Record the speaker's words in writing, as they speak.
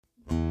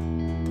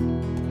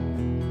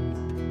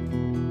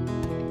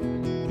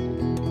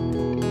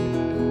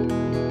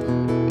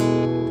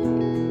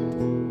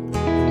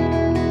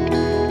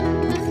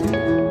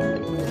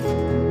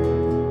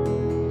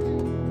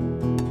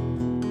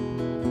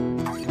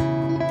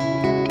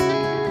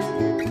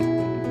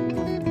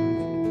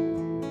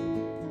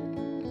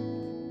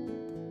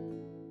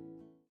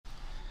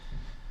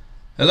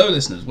Hello,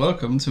 listeners.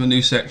 Welcome to a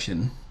new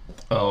section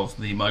of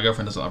the My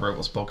Girlfriend Doesn't Like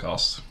Robots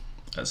podcast.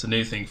 That's a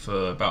new thing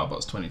for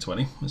BattleBots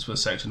 2020. It's for a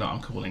section that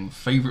I'm calling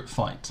Favourite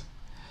Fight.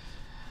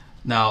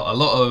 Now, a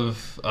lot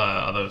of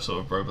other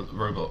sort of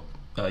robot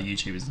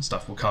YouTubers and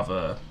stuff will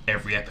cover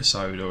every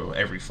episode or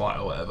every fight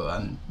or whatever,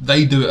 and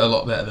they do it a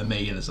lot better than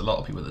me, and there's a lot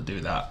of people that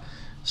do that.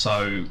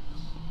 So,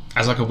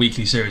 as like a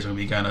weekly series, I'm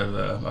going to be going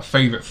over a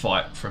favourite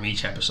fight from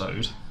each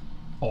episode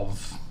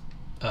of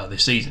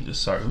this season,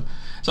 just so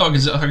I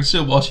can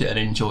still watch it and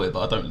enjoy it,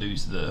 but I don't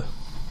lose the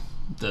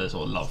sort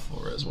of love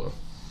for it as well.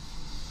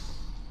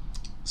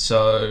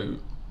 So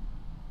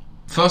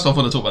first off,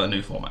 I want to talk about the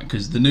new format,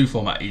 because the new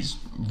format is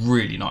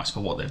really nice for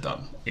what they've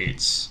done.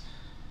 It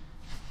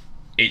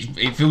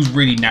feels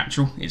really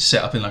natural. It's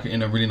set up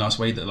in a really nice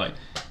way that, like,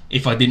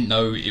 if I didn't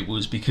know it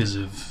was because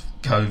of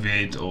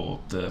COVID or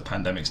the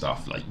pandemic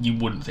stuff, like, you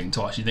wouldn't think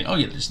twice. You think, oh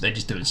yeah, they're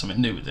just doing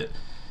something new with it,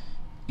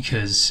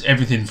 because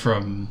everything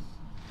from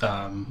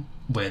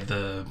where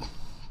the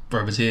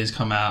Roboteers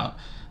come out,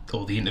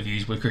 or the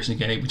interviews with Chris and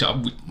Kenny, which,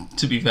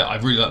 to be fair, I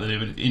really like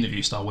the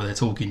interview style where they're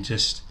talking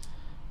just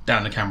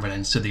down the camera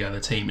lens to the other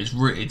team. It's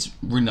really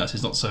nice.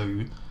 It's not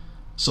so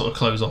sort of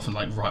close off and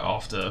like right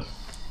after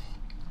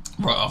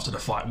the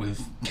fight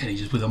with Kenny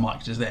just with a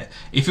mic just there.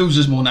 It feels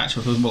just more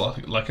natural. It feels more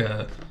like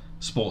a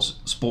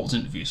sports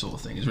interview sort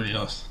of thing. It's really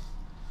nice.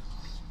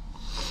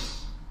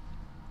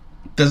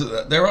 There's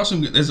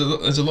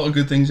a lot of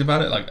good things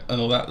about it, like, and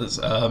all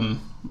that.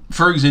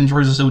 Frog's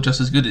intros are still just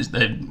as good.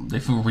 They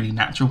feel really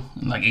natural,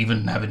 and like,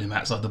 even having him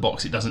outside the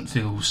box, it doesn't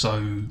feel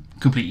so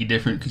completely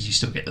different, because you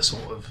still get the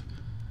sort of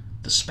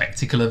the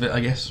spectacle of it, I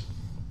guess,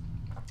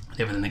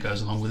 everything that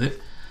goes along with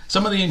it.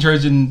 Some of the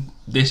intros in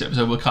this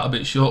episode were cut a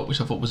bit short, which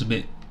I thought was a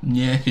bit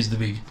because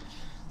the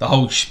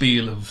whole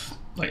spiel of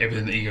like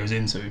everything that he goes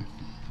into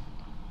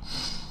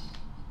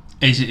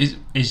is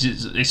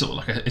sort of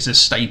like it's a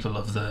staple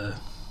of the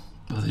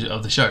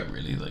show,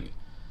 really. Like,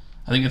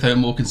 I think if they were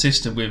more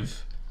consistent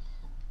with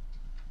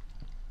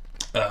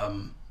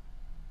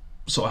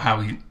sort of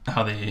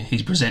how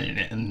he's presenting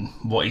it and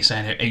what he's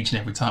saying each and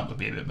every time, would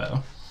be a bit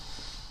better.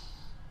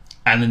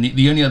 And then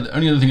the only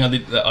other thing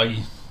that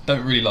I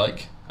don't really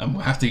like, and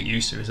we'll have to get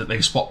used to, is that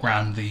they've swapped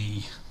around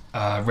the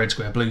red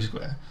square, blue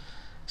square.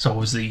 So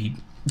obviously,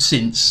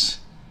 since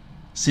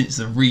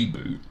the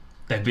reboot,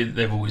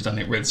 they've always done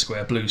it red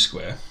square, blue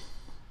square.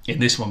 In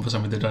this one, for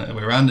some reason, they've done it the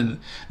way around. And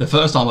the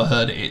first time I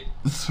heard it, it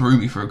threw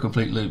me for a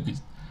complete loop.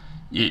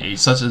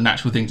 It's such a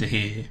natural thing to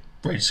hear: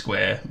 red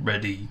square,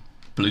 ready;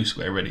 blue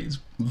square, ready. It's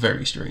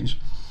very strange.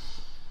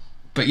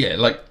 But yeah,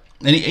 like,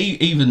 and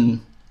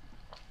even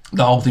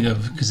the whole thing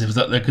of, because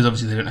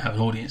obviously they don't have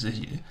an audience this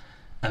year,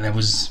 and there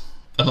was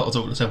a lot of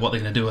talk to say what they're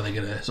going to do. Are they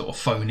going to sort of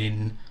phone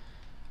in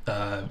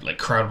like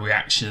crowd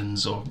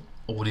reactions or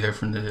audio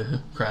from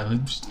the crowd?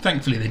 And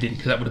thankfully they didn't,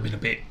 because that would have been a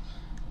bit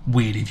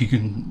weird if you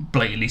can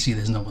blatantly see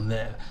there's no one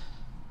there.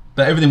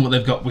 But everything what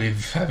they've got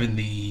with having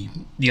the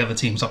other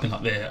teams up in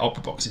like their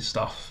opera boxes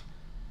stuff,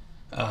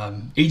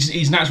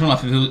 it's natural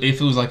enough. It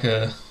feels like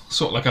a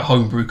sort of like a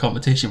homebrew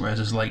competition, where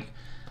it's just like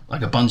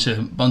a bunch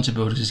of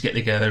builders just get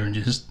together and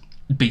just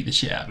beat the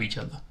shit out of each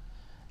other.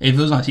 It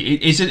feels nice.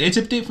 It's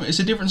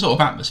a different sort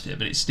of atmosphere,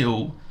 but it's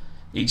still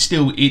a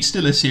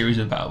series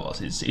of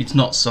BattleBots. It's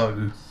not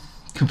so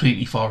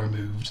completely far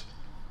removed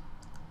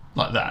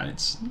like that. It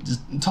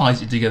just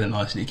ties it together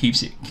nicely. It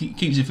keeps it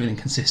feeling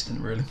consistent,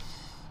 really.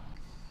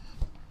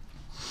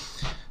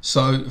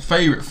 So,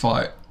 favourite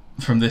fight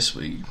from this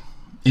week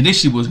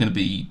initially was going to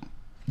be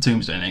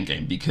Tombstone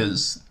Endgame,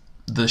 because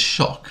the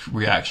shock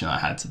reaction I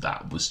had to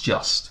that was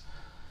just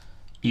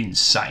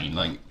insane.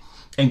 Like,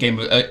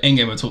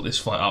 Endgame have talked this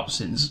fight up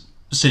since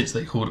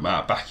they called him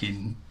out back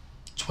in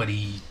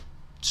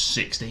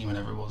 2016,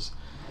 whenever it was.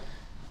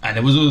 And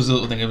there was always a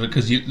little thing of it,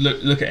 because you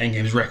look at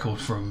Endgame's record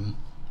from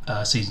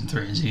season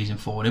 3 and season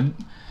 4, and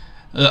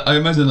I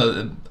imagine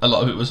that a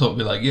lot of it was sort of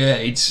be like, yeah,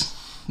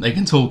 they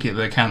can talk it,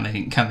 but can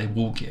they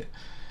walk it?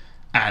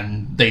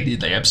 And they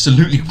did. They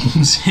absolutely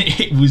walked it.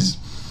 It was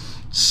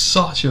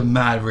such a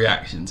mad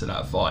reaction to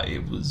that fight.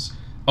 It was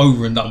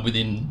over and done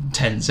within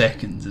 10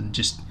 seconds, and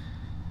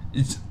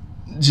it's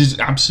just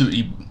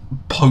absolutely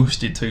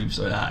posted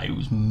Tombstone out. It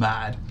was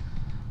mad.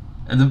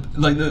 And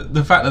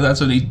the fact that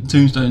that's only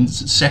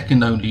Tombstone's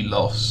second only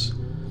loss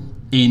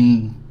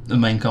in the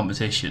main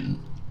competition,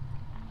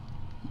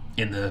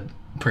 in the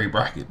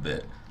pre-bracket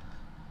bit,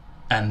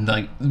 and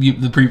like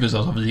the previous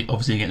was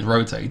obviously against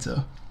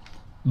Rotator,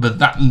 but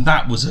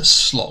that was a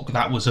slog.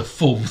 That was a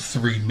full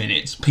 3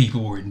 minutes.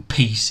 People were in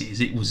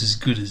pieces. It was as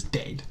good as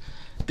dead.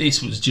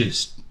 This was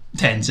just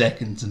 10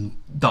 seconds and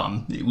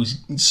done. It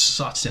was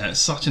such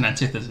an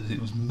antithesis. It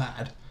was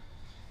mad.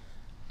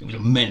 It was a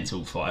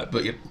mental fight.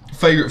 But your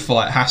favourite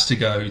fight has to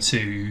go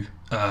to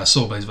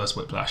Sawblaze vs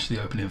Whiplash,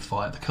 the opening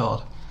fight of the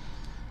card.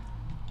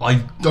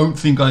 I don't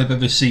think I've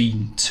ever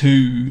seen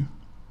two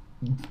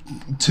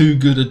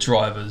good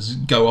drivers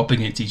go up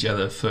against each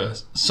other for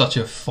such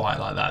a fight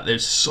like that.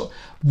 There's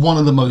one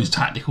of the most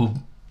tactical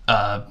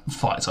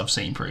fights I've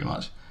seen, pretty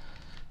much.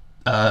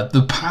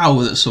 The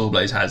power that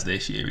Sawblaze has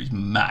this year is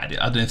mad.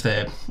 I don't know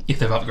if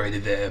they've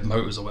upgraded their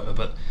motors or whatever,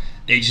 but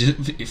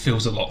it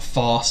feels a lot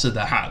faster.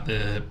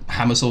 The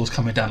hammer saw's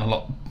coming down a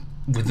lot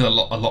with a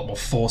lot more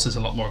force. There's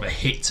a lot more of a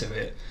hit to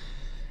it.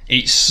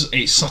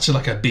 It's such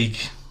a big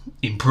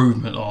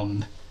improvement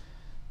on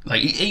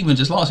even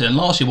just last year. And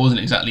last year wasn't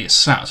exactly a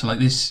slouch like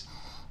this,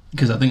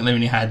 because I think they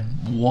only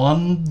had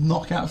one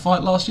knockout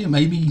fight last year,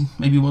 maybe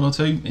one or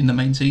two in the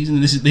main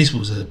season. This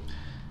was a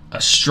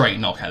straight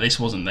knockout. This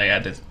wasn't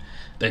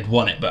they'd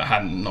won it but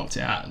hadn't knocked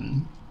it out.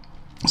 And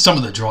some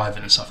of the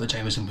driving and stuff that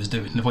Jameson was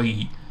doing, the way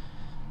he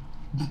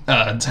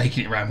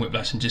taking it around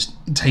Whiplash and just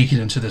taking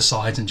him to the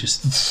sides and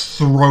just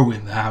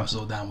throwing the hammer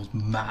saw down was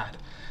mad.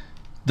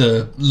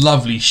 The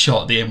lovely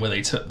shot at the end where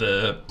they took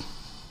the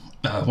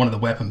one of the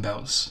weapon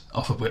belts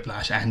off of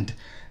Whiplash and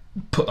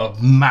put a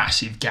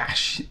massive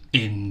gash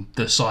in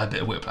the side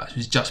bit of Whiplash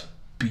was just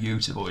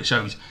beautiful. It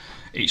shows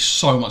it's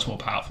so much more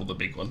powerful, the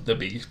big one, the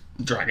big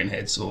dragon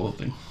head sort of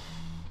thing.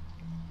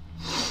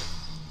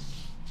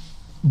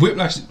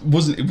 Whiplash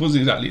wasn't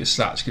exactly a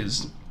slouch,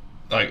 because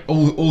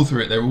all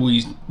through it they're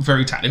always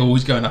very tactical,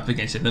 always going up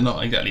against it. They're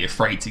not exactly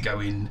afraid to go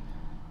in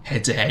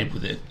head to head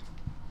with it.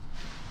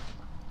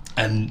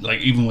 And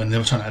even when they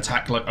were trying to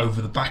attack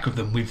over the back of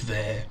them with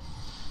their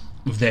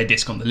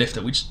disc on the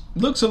lifter, which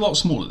looks a lot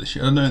smaller this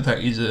year. I don't know if that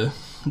is it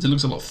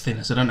looks a lot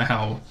thinner, so I don't know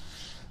how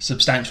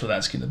substantial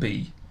that's going to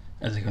be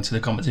as they go into the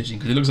competition,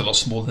 because it looks a lot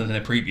smaller than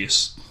the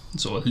previous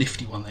sort of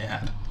lifty one they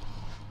had.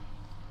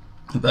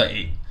 But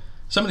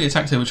some of the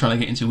attacks they were trying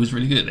to get into was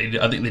really good.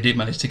 I think they did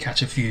manage to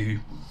catch a few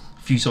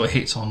sort of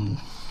hits on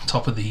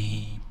top of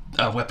the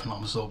weapon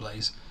armor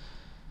Sawblaze.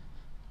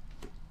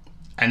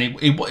 And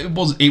it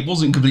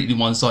wasn't completely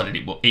one-sided.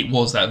 It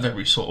was that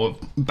very sort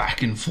of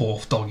back and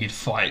forth dogged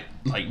fight,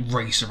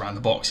 race around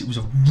the box. It was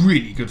a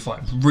really good fight.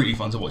 It was really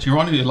fun to watch. You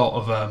reminded me a lot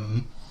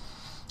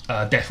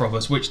of Death Row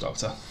vs Witch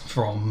Doctor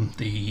from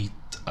the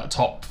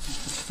top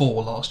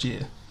 4 last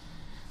year,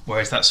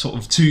 whereas that sort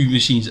of two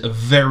machines are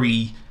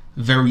very,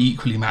 very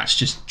equally matched,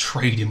 just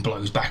trading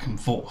blows back and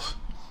forth.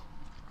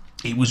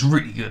 It was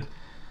really good.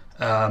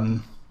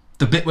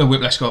 The bit where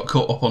Whiplash got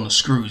caught up on the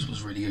screws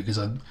was really good, because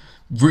I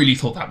really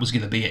thought that was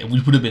going to be it. It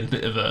would have been a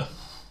bit of a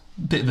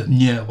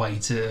near way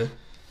to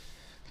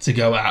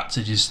go out,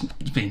 to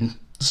just being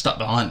stuck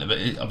behind it. But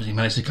it obviously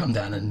managed to come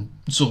down, and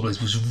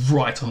Sawblaze was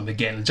right on him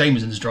again. And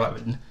Jameson's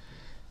driving.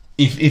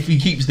 If he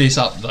keeps this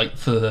up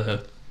for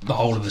the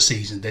whole of the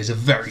season,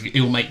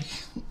 he'll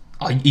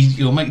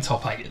make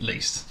top 8 at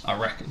least, I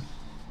reckon.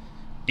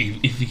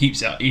 If he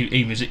keeps out,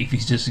 even if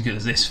he's just as good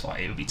as this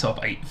fight, it'll be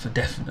top 8 for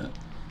definite.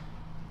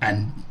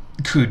 And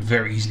could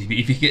very easily be,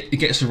 if he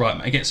gets the right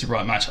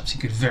matchups, he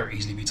could very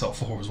easily be top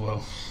 4 as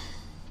well.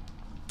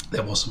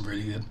 There was some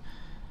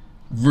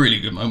really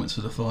good moments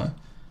for the fight.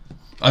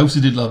 I also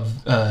did love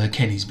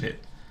Kenny's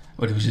bit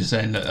where he was just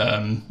saying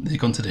that they've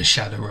gone to the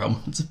Shadow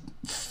Realm. It's the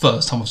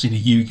first time I've seen a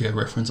Yu-Gi-Oh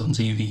reference on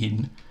TV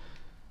in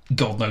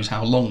God knows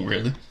how long,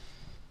 really.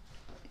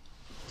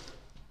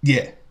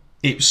 Yeah,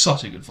 it was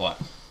such a good fight.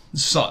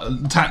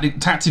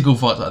 Tactical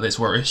fights like this,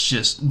 where it's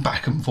just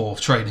back and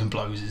forth trading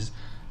blows, is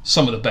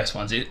some of the best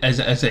ones. As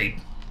a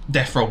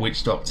Death Row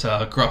Witch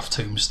Doctor, Gruff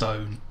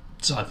Tombstone,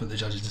 aside from the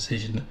judge's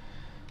decision,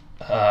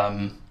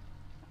 ones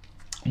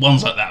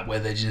like that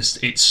where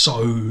it's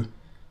so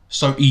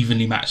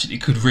evenly matched that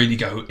it could really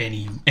go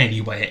any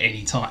way at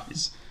any time.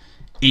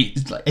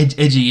 It's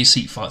edgy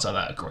seat fights like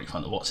that are great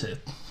fun to watch. They're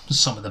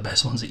some of the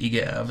best ones that you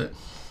get out of it.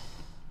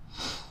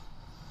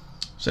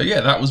 So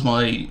yeah, that was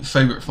my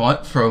favourite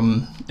fight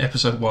from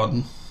episode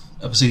 1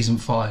 of season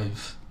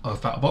 5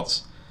 of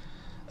BattleBots.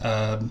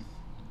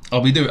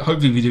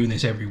 Hopefully be doing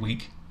this every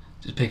week,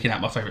 just picking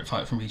out my favourite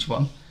fight from each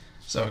one.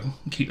 So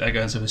keep that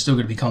going. So there's still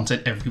going to be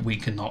content every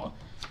week and not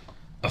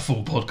a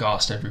full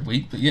podcast every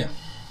week. But yeah,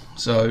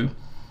 so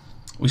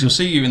we shall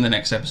see you in the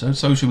next episode.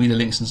 Social media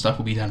links and stuff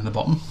will be down in the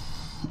bottom,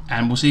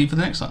 and we'll see you for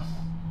the next time.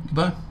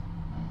 Goodbye.